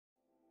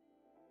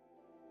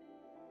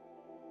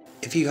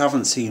If you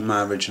haven't seen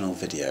my original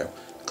video,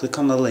 click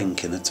on the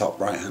link in the top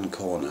right hand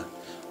corner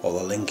or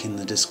the link in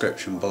the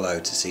description below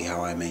to see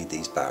how I made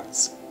these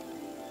bats.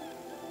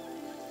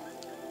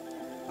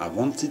 I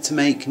wanted to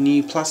make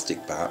new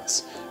plastic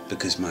bats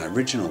because my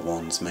original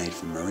ones made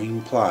from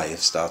marine ply have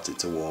started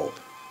to warp.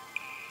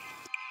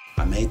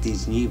 I made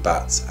these new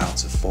bats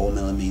out of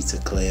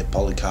 4mm clear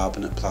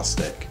polycarbonate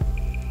plastic.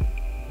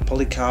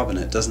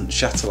 Polycarbonate doesn't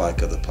shatter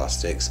like other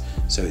plastics,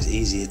 so it's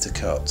easier to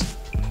cut.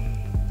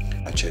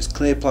 I chose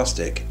clear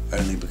plastic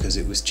only because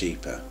it was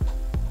cheaper.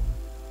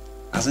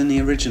 As in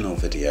the original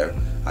video,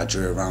 I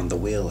drew around the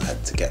wheel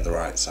head to get the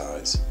right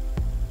size.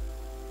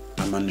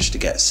 I managed to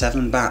get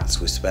 7 bats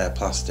with spare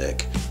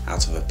plastic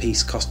out of a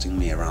piece costing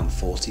me around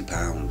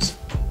 £40.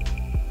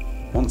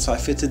 Once I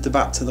fitted the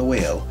bat to the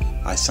wheel,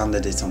 I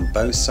sanded it on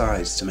both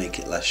sides to make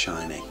it less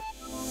shiny.